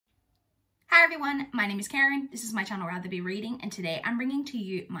Hi everyone, my name is Karen, this is my channel RatherBeReading, and today I'm bringing to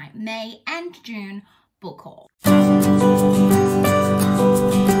you my May and June book haul.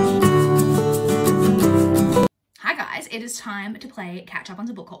 Hi guys, it is time to play catch up on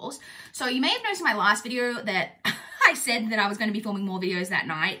some book hauls. So you may have noticed in my last video that I said that I was going to be filming more videos that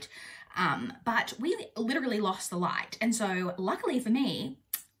night, but we literally lost the light, and so luckily for me,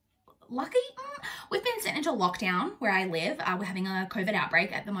 we've been sent into lockdown where I live. We're having a COVID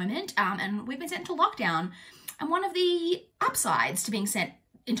outbreak at the moment, and we've been sent into lockdown. And one of the upsides to being sent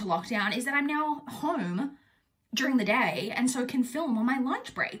into lockdown is that I'm now home during the day and so can film on my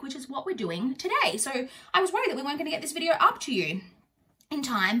lunch break, which is what we're doing today. So I was worried that we weren't going to get this video up to you in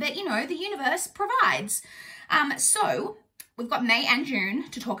time, but you know, the universe provides. So we've got May and June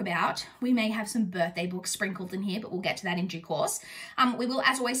to talk about. We may have some birthday books sprinkled in here, but we'll get to that in due course. We will,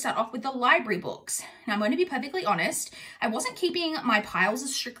 as always, start off with the library books. Now, I'm going to be perfectly honest. I wasn't keeping my piles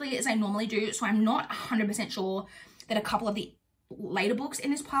as strictly as I normally do, so I'm not 100% sure that a couple of the later books in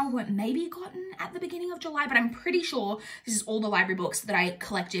this pile weren't maybe gotten at the beginning of July, but I'm pretty sure this is all the library books that I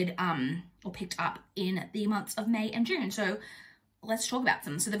collected or picked up in the months of May and June. So let's talk about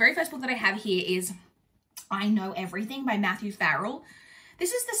them. So the very first book that I have here is I Know Everything by Matthew Farrell.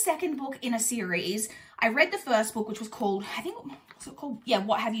 This is the second book in a series. I read the first book, which was called,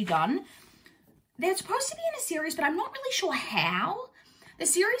 What Have You Done? They're supposed to be in a series, but I'm not really sure how. The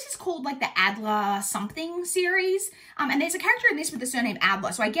series is called like the Adler something series. And there's a character in this with the surname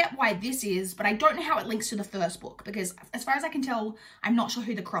Adler. So I get why this is, but I don't know how it links to the first book because as far as I can tell, I'm not sure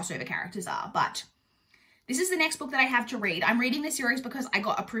who the crossover characters are, but this is the next book that I have to read. I'm reading this series because I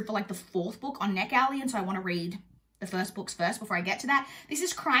got approved for like the fourth book on NetGalley, and so I want to read the first books first before I get to that. This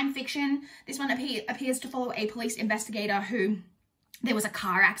is crime fiction. This one appears to follow a police investigator who there was a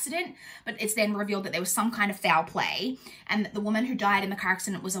car accident, but it's then revealed that there was some kind of foul play, and the woman who died in the car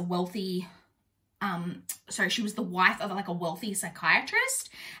accident was a wealthy she was the wife of like a wealthy psychiatrist,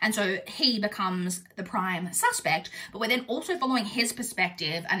 and so he becomes the prime suspect, but we're then also following his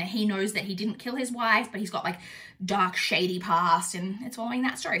perspective, and he knows that he didn't kill his wife, but he's got like dark shady past, and it's following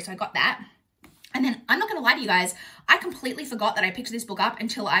that story. So I got that. And then I'm not gonna lie to you guys, I completely forgot that I picked this book up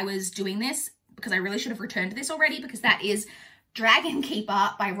until I was doing this, because I really should have returned to this already, because that is Dragon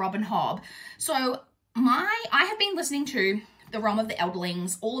Keeper by Robin Hobb. So I have been listening to The Realm of the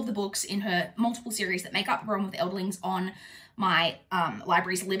Elderlings, all of the books in her multiple series that make up Realm of the Elderlings on my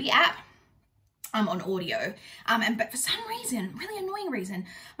library's Libby app on audio. But for some reason, really annoying reason,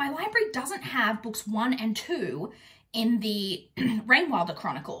 my library doesn't have books 1 and 2 in the Rainwilder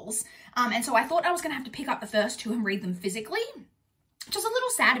Chronicles. And so I thought I was going to have to pick up the first two and read them physically, which is a little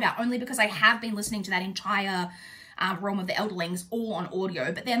sad about, only because I have been listening to that entire Realm of the Elderlings all on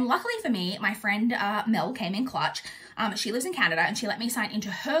audio. But then luckily for me, my friend Mel came in clutch. She lives in Canada, and she let me sign into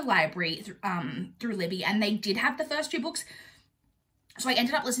her library through Libby, and they did have the first two books. So I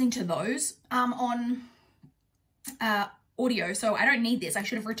ended up listening to those on audio. So I don't need this. I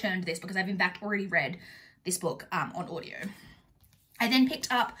should have returned this because I've in fact already read this book on audio. I then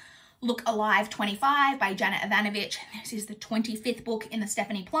picked up Look Alive 25 by Janet Ivanovich. This is the 25th book in the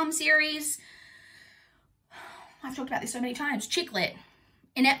Stephanie Plum series. I've talked about this so many times. Chick lit,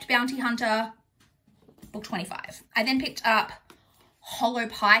 Inept Bounty Hunter, book 25. I then picked up Hollow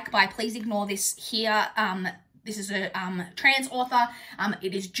Pike by, please ignore this here. This is a trans author.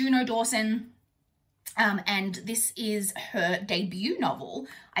 It is Juno Dawson, and this is her debut novel,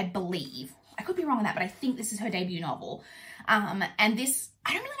 I believe. I could be wrong on that, but I think this is her debut novel. And this,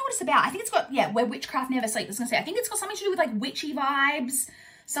 I don't really know what it's about. I think it's got, Where Witchcraft Never Sleeps. I was gonna say, I think it's got something to do with like witchy vibes,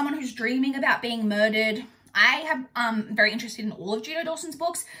 someone who's dreaming about being murdered. I have very interested in all of Juno Dawson's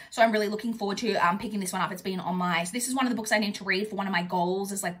books, so I'm really looking forward to picking this one up. It's been on my, so this is one of the books I need to read for one of my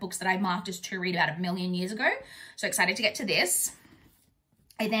goals, is like books that I marked as to read about 1,000,000 years ago. So excited to get to this.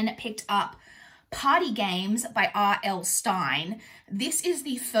 I then picked up Party Games by R.L. Stine. This is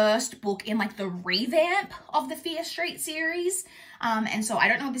the first book in like the revamp of the Fear Street series. And so I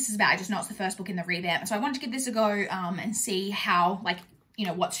don't know what this is about. I just know it's the first book in the revamp. So I wanted to give this a go and see how, like, you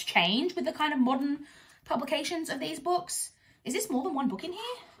know, what's changed with the kind of modern publications of these books. Is this more than one book in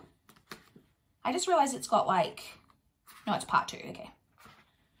here? I just realized it's got like, no, it's part 2. Okay.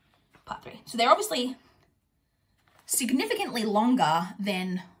 Part 3. So they're obviously significantly longer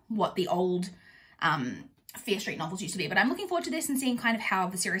than what the old Fear Street novels used to be, but I'm looking forward to this and seeing kind of how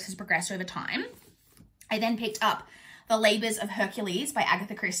the series has progressed over time. I then picked up The Labours of Hercules by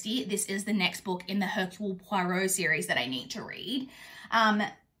Agatha Christie. This is the next book in the Hercule Poirot series that I need to read.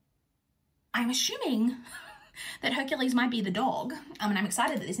 I'm assuming that Hercules might be the dog. And I'm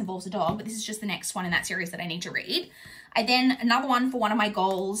excited that this involves a dog, but this is just the next one in that series that I need to read. Another one for one of my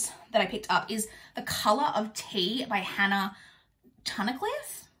goals that I picked up is The Color of Tea by Hannah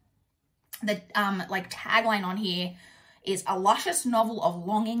Tunnicliffe. The like tagline on here is a luscious novel of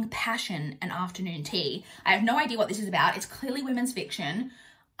longing, passion, and afternoon tea. I have no idea what this is about. It's clearly women's fiction.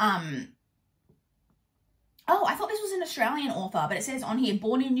 Oh, I thought this was an Australian author, but it says on here,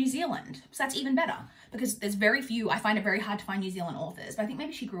 born in New Zealand. So that's even better because there's very few, I find it very hard to find New Zealand authors, but I think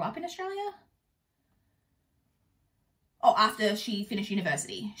maybe she grew up in Australia. Oh, after she finished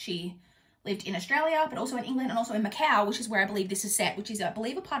university, she lived in Australia, but also in England and also in Macau, which is where I believe this is set, which is, I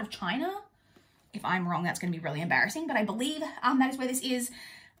believe, a part of China. If I'm wrong, that's going to be really embarrassing, but I believe that is where this is.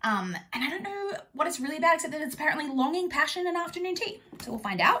 And I don't know what it's really about, except that it's apparently longing, passion, and afternoon tea. So we'll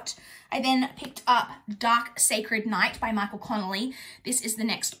find out. I then picked up Dark Sacred Night by Michael Connelly. This is the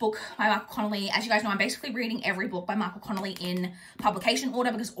next book by Michael Connelly. As you guys know, I'm basically reading every book by Michael Connelly in publication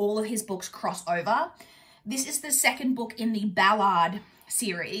order because all of his books cross over. This is the second book in the Ballard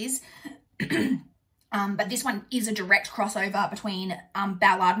series. But this one is a direct crossover between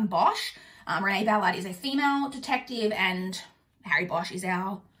Ballard and Bosch. Renee Ballard is a female detective and Harry Bosch is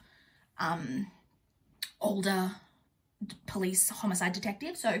our older police homicide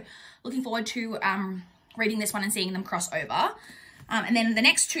detective. So looking forward to reading this one and seeing them cross over. And then the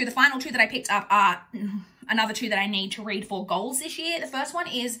next two, the final two that I picked up are another two that I need to read for goals this year. The first one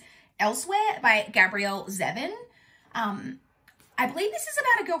is Elsewhere by Gabrielle Zevin. I believe this is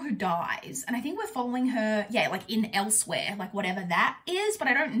about a girl who dies, and I think we're following her, yeah, like in Elsewhere, like whatever that is, but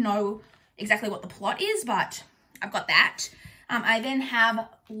I don't know exactly what the plot is, but I've got that. I then have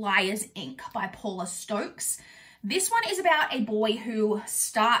Liars Inc. by Paula Stokes. This one is about a boy who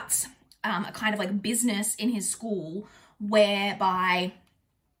starts a kind of like business in his school whereby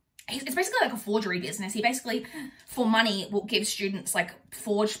it's basically like a forgery business. He basically, for money, will give students like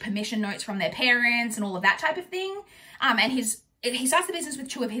forged permission notes from their parents and all of that type of thing. And he starts the business with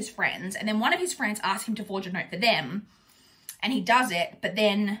two of his friends, and then one of his friends asks him to forge a note for them, and he does it, but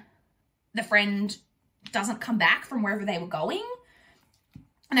then the friend doesn't come back from wherever they were going.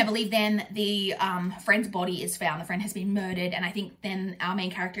 And I believe then the friend's body is found. The friend has been murdered, and I think then our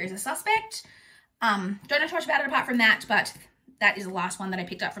main character is a suspect. Don't know too much about it apart from that, but that is the last one that I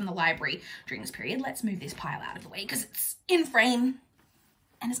picked up from the library during this period. Let's move this pile out of the way because it's in frame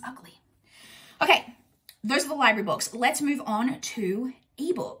and it's ugly. Okay, those are the library books. Let's move on to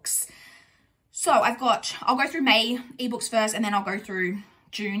ebooks. So I'll go through May ebooks first, and then I'll go through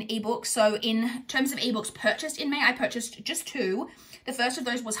June ebooks. So in terms of ebooks purchased in May, I purchased just two. The first of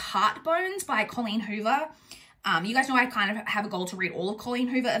those was Heartbones by Colleen Hoover. You guys know I kind of have a goal to read all of Colleen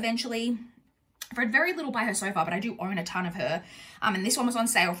Hoover eventually. I've read very little by her so far, but I do own a ton of her. And this one was on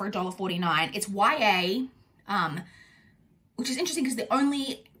sale for $1.49. It's YA, which is interesting because the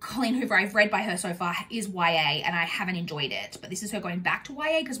only Colleen Hoover I've read by her so far is YA, and I haven't enjoyed it. But this is her going back to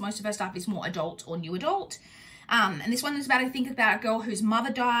YA because most of her stuff is more adult or new adult. And this one is about, I think, about a girl whose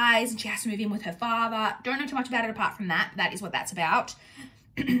mother dies and she has to move in with her father. Don't know too much about it apart from that. That is what that's about.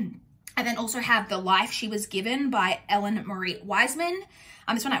 I then also have The Life She Was Given by Ellen Marie Wiseman.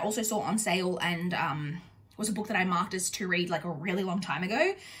 This one I also saw on sale and was a book that I marked as to read like a really long time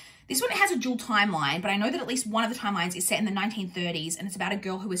ago. This one has a dual timeline, but I know that at least one of the timelines is set in the 1930s, and it's about a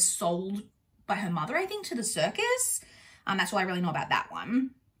girl who is sold by her mother, I think, to the circus. That's all I really know about that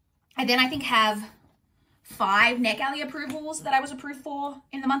one. I then, I think, have 5 NetGalley approvals that I was approved for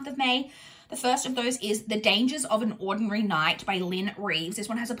in the month of May. The first of those is The Dangers of an Ordinary Night by Lynn Reeves. This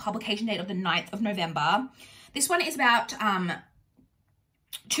one has a publication date of the 9th of November. This one is about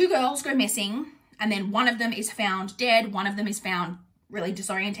 2 girls go missing, and then one of them is found dead, one of them is found really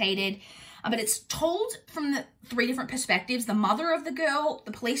disorientated. But it's told from the 3 different perspectives: the mother of the girl,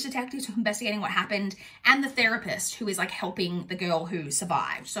 the police detectives who are investigating what happened, and the therapist who is like helping the girl who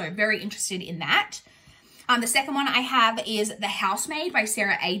survived. So very interested in that. The second one I have is The Housemaid by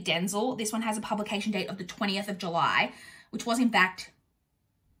Sarah A. Denzel. This one has a publication date of the 20th of July, which was in fact,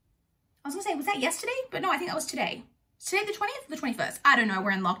 I was gonna say, was that yesterday? But no, I think that was today. Is today the 20th or the 21st? I don't know,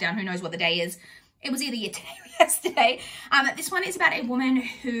 we're in lockdown, who knows what the day is. It was either today or yesterday. This one is about a woman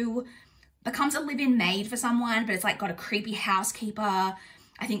who becomes a live-in maid for someone, but it's like got a creepy housekeeper.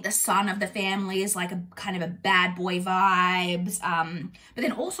 I think the son of the family is like a kind of a bad boy vibes. But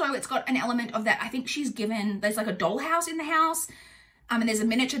then also it's got an element of that. I think she's given, there's like a dollhouse in the house. And there's a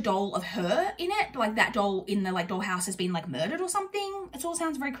miniature doll of her in it. But like that doll in the like dollhouse has been like murdered or something. It all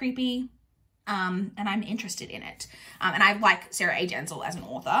sounds very creepy. And I'm interested in it. And I like Sarah A. Denzel as an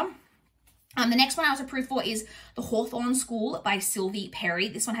author. The next one I was approved for is The Hawthorne School by Sylvie Perry.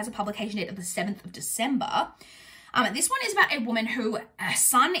 This one has a publication date of the 7th of December. This one is about a woman who, her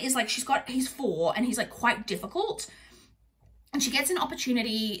son is like, he's 4 and he's like quite difficult. And she gets an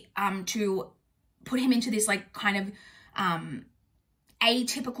opportunity to put him into this like kind of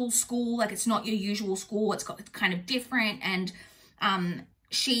atypical school. Like it's not your usual school. It's kind of different. And I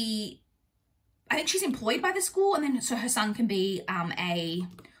think she's employed by the school, and then so her son can be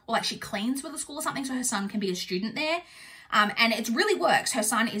or like she cleans for the school or something, so her son can be a student there. And it really works. Her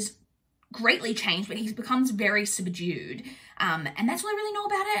son is greatly changed, but he becomes very subdued. And that's all I really know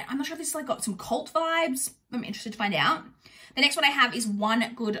about it. I'm not sure if this is like got some cult vibes. I'm interested to find out. The next one I have is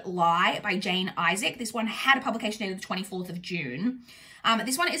One Good Lie by Jane Isaac. This one had a publication date of the 24th of June.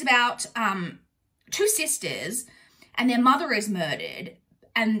 This one is about 2 sisters, and their mother is murdered.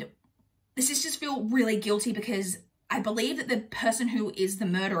 And the sisters feel really guilty because I believe that the person who is the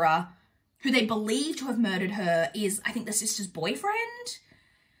murderer, who they believe to have murdered her, is, I think, the sister's boyfriend.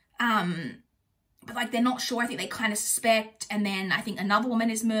 But like they're not sure. I think they kind of suspect, and then I think another woman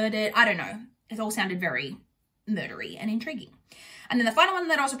is murdered. I don't know. It all sounded very murdery and intriguing. And then the final one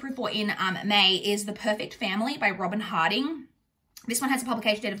that I was approved for in May is The Perfect Family by Robin Harding. This one has a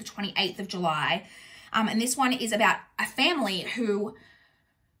publication date of the 28th of July. And this one is about a family who,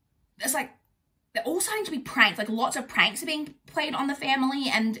 it's like, they're all starting to be pranked. Like lots of pranks are being played on the family,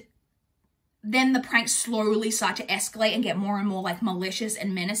 and then the pranks slowly start to escalate and get more and more like malicious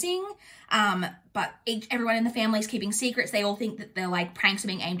and menacing. But everyone in the family is keeping secrets. They all think that they're like pranks are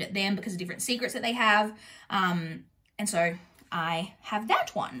being aimed at them because of different secrets that they have. And so I have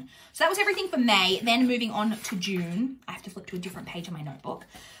that one. So that was everything for May. Then moving on to June, I have to flip to a different page of my notebook.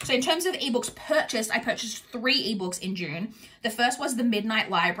 So in terms of ebooks purchased, I purchased 3 ebooks in June. The first was The Midnight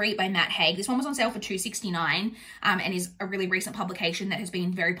Library by Matt Haig. This one was on sale for $2.69 and is a really recent publication that has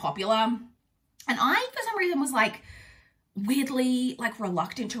been very popular. And I, for some reason, was like weirdly like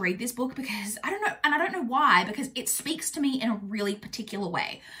reluctant to read this book because I don't know, and I don't know why, because it speaks to me in a really particular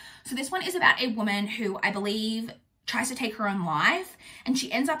way. So this one is about a woman who I believe tries to take her own life, and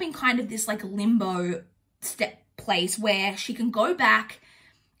she ends up in kind of this like limbo place where she can go back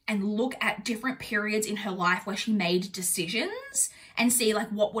and look at different periods in her life where she made decisions and see like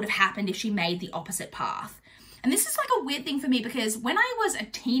what would have happened if she made the opposite path. And this is like a weird thing for me because when I was a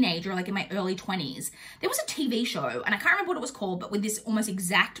teenager, like in my early 20s, there was a TV show, and I can't remember what it was called, but with this almost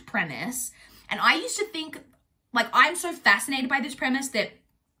exact premise. And I used to think, like, I'm so fascinated by this premise that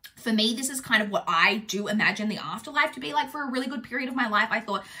for me, this is kind of what I do imagine the afterlife to be like for a really good period of my life. I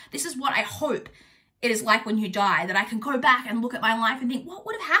thought, this is what I hope it is like when you die, that I can go back and look at my life and think, what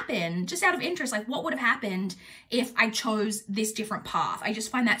would have happened? Just out of interest, like what would have happened if I chose this different path? I just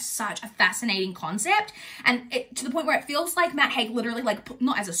find that such a fascinating concept. And to the point where it feels like Matt Haig literally like,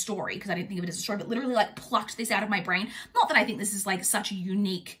 not as a story, because I didn't think of it as a story, but literally like plucked this out of my brain. Not that I think this is like such a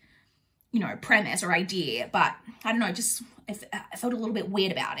unique, you know, premise or idea, but I don't know, just I felt a little bit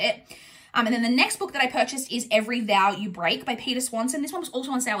weird about it. And then the next book that I purchased is Every Vow You Break by Peter Swanson. This one was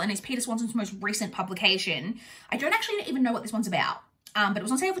also on sale and is Peter Swanson's most recent publication. I don't actually even know what this one's about, but it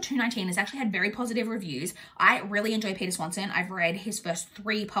was on sale for $2.19. It's actually had very positive reviews. I really enjoy Peter Swanson. I've read his first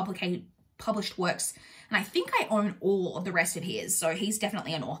 3 published works, and I think I own all of the rest of his. So he's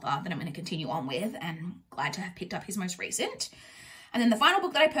definitely an author that I'm going to continue on with, and glad to have picked up his most recent. And then the final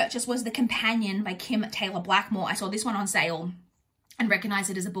book that I purchased was The Companion by Kim Taylor Blackmore. I saw this one on sale and recognize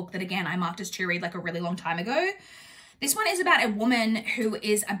it as a book that, again, I marked as to read like a really long time ago. This one is about a woman who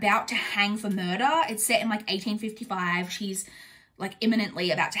is about to hang for murder. It's set in like 1855. She's like imminently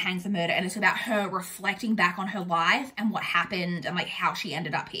about to hang for murder, and it's about her reflecting back on her life and what happened and like how she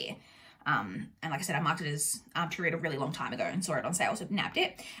ended up here. And like I said, I marked it as to read a really long time ago and saw it on sale, so nabbed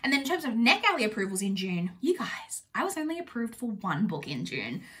it. And then in terms of NetGalley approvals in June, you guys, I was only approved for 1 book in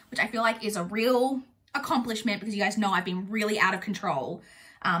June, which I feel like is a real accomplishment because you guys know I've been really out of control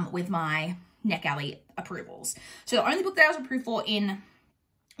with my NetGalley approvals. So the only book that I was approved for in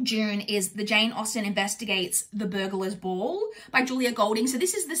June is The Jane Austen Investigates the Burglar's Ball by Julia Golding. So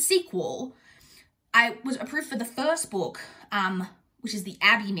this is the sequel. I was approved for the first book, which is the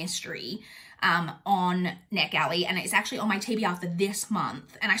Abbey mystery, on NetGalley, and it's actually on my TBR for this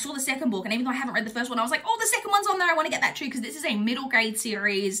month. And I saw the second book, and even though I haven't read the first one, I was like, oh, the second one's on there, I want to get that too, because this is a middle grade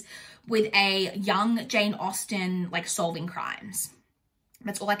series with a young Jane Austen, like, solving crimes.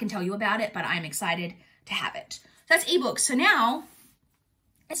 That's all I can tell you about it, but I'm excited to have it. So that's ebooks. So now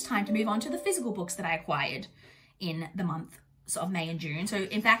it's time to move on to the physical books that I acquired in the months of May and June. So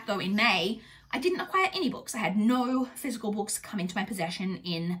in fact, though, in May, I didn't acquire any books. I had no physical books come into my possession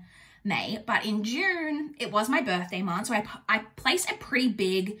in May, but in June, it was my birthday month. So I placed a pretty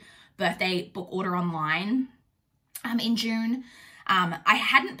big birthday book order online in June. I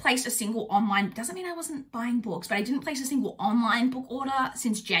hadn't placed a single online, doesn't mean I wasn't buying books, but I didn't place a single online book order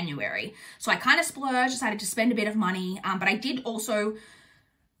since January. So I kind of splurged, decided to spend a bit of money, but I did also,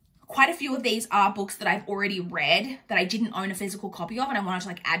 quite a few of these are books that I've already read that I didn't own a physical copy of and I wanted to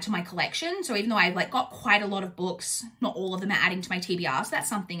like add to my collection. So even though I've like got quite a lot of books, not all of them are adding to my TBR, so that's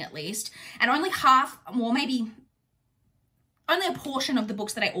something at least. And only half, or maybe only a portion of the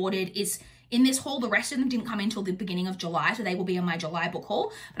books that I ordered is in this haul. The rest of them didn't come in until the beginning of July, so they will be in my July book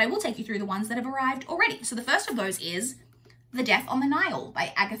haul, but I will take you through the ones that have arrived already. So the first of those is The Death on the Nile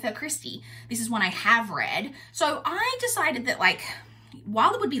by Agatha Christie. This is one I have read. So I decided that, like,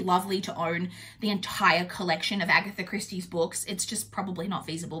 while it would be lovely to own the entire collection of Agatha Christie's books, it's just probably not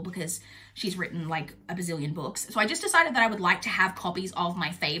feasible because she's written like a bazillion books. So I just decided that I would like to have copies of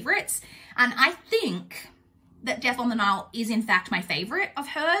my favorites. And I think that Death on the Nile is in fact my favorite of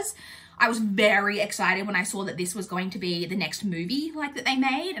hers. I was very excited when I saw that this was going to be the next movie like that they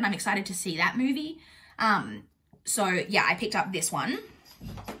made, and I'm excited to see that movie. So yeah, I picked up this one.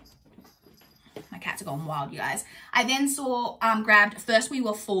 My cats are going wild, you guys. I then grabbed First We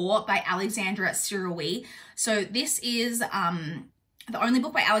Were Four by Alexandra Sirawi. So this is the only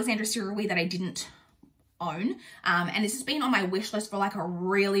book by Alexandra Sirawi that I didn't own. And this has been on my wish list for like a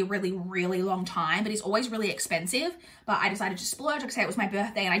really, really, really long time, but it's always really expensive. But I decided to splurge, like I say, it was my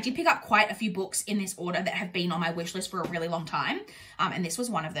birthday, and I did pick up quite a few books in this order that have been on my wish list for a really long time. And this was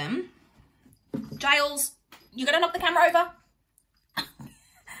one of them. Giles, you gonna knock the camera over?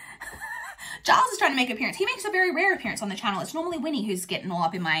 Giles is trying to make an appearance. He makes a very rare appearance on the channel. It's normally Winnie who's getting all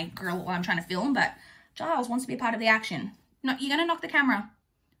up in my grill while I'm trying to film, but Giles wants to be a part of the action. No, you're gonna knock the camera.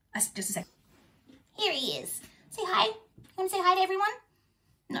 Just a sec. Here he is. Say hi. You want to say hi to everyone?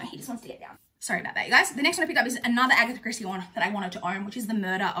 No, he just wants to get down. Sorry about that, you guys. The next one I picked up is another Agatha Christie one that I wanted to own, which is The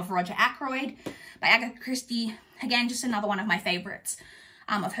Murder of Roger Ackroyd by Agatha Christie. Again, just another one of my favorites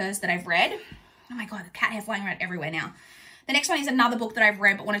of hers that I've read. Oh my God, the cat hair flying around everywhere now. The next one is another book that I've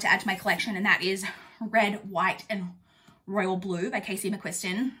read but wanted to add to my collection, and that is Red, White, and Royal Blue by Casey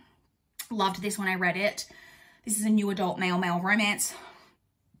McQuiston. Loved this when I read it. This is a new adult male-male romance.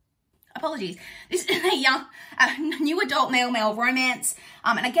 Apologies. This is a new adult male-male romance.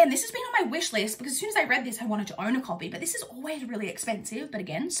 And again, this has been on my wish list because as soon as I read this, I wanted to own a copy, but this is always really expensive. But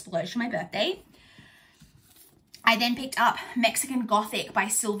again, splurged for my birthday. I then picked up Mexican Gothic by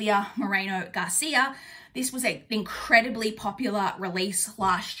Silvia Moreno Garcia. This was an incredibly popular release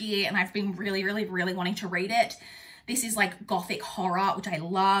last year, and I've been really, really, really wanting to read it. This is like Gothic horror, which I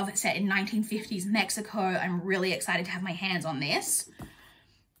love, set in 1950s Mexico. I'm really excited to have my hands on this.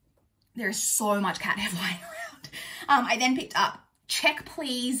 There's so much cat hair flying around. I then picked up Check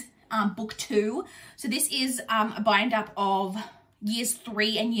Please Book 2. So this is a bind up of years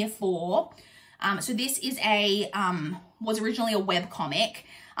 3 and year 4. So this is was originally a web comic.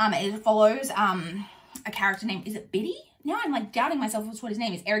 It follows a character named, is it Biddy? Now I'm like doubting myself as what his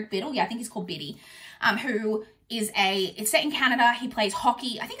name is. Eric Biddle? Yeah, I think he's called Biddy. Who is it's set in Canada. He plays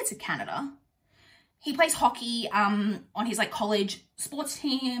hockey. I think it's in Canada. He plays hockey on his like college sports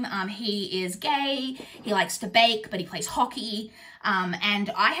team. He is gay. He likes to bake, but he plays hockey.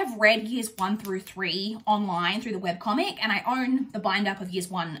 And I have read years 1 through 3 online through the webcomic, and I own the bind up of years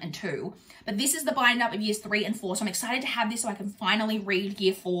 1 and 2. But this is the bind up of years 3 and 4. So I'm excited to have this so I can finally read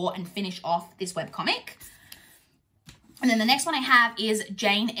year 4 and finish off this webcomic. And then the next one I have is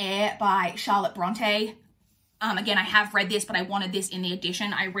Jane Eyre by Charlotte Bronte. Again, I have read this, but I wanted this in the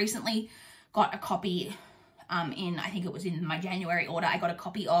edition. I recently got a copy I think it was in my January order. I got a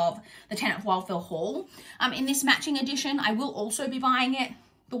copy of The Tenant of Wildfell Hall. In this matching edition, I will also be buying it,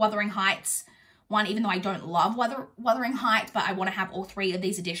 the Wuthering Heights one, even though I don't love Wuthering Heights, but I want to have all 3 of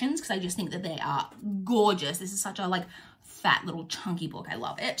these editions because I just think that they are gorgeous. This is such a like fat little chunky book. I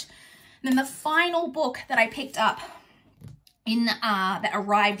love it. And then the final book that I picked up that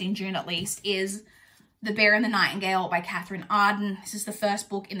arrived in June at least is The Bear and the Nightingale by Catherine Arden. This is the first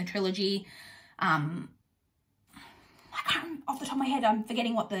book in the trilogy. Off the top of my head, I'm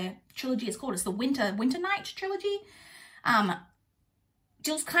forgetting what the trilogy is called. It's the Winter Night trilogy.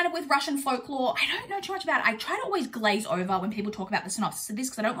 Deals kind of with Russian folklore. I don't know too much about it. I try to always glaze over when people talk about the synopsis of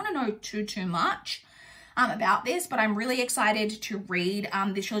this because I don't want to know too much about this, but I'm really excited to read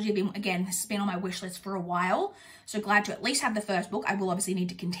this trilogy. Again, this has been on my wish list for a while, so glad to at least have the first book. I will obviously need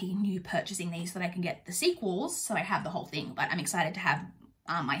to continue purchasing these so that I can get the sequels so I have the whole thing, but I'm excited to have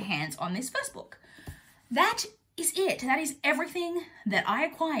my hands on this first book. That is it. That is everything that I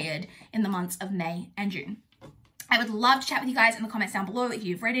acquired in the months of May and June. I would love to chat with you guys in the comments down below if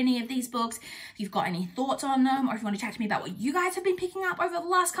you've read any of these books, if you've got any thoughts on them, or if you want to chat to me about what you guys have been picking up over the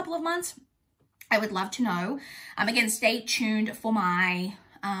last couple of months. I would love to know. Again, stay tuned for my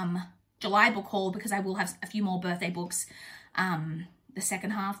July book haul, because I will have a few more birthday books, the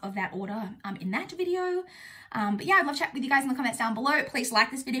second half of that order in that video. But yeah, I'd love to chat with you guys in the comments down below. Please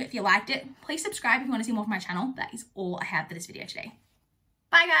like this video if you liked it. Please subscribe if you want to see more from my channel. That is all I have for this video today.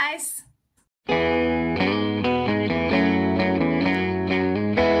 Bye, guys.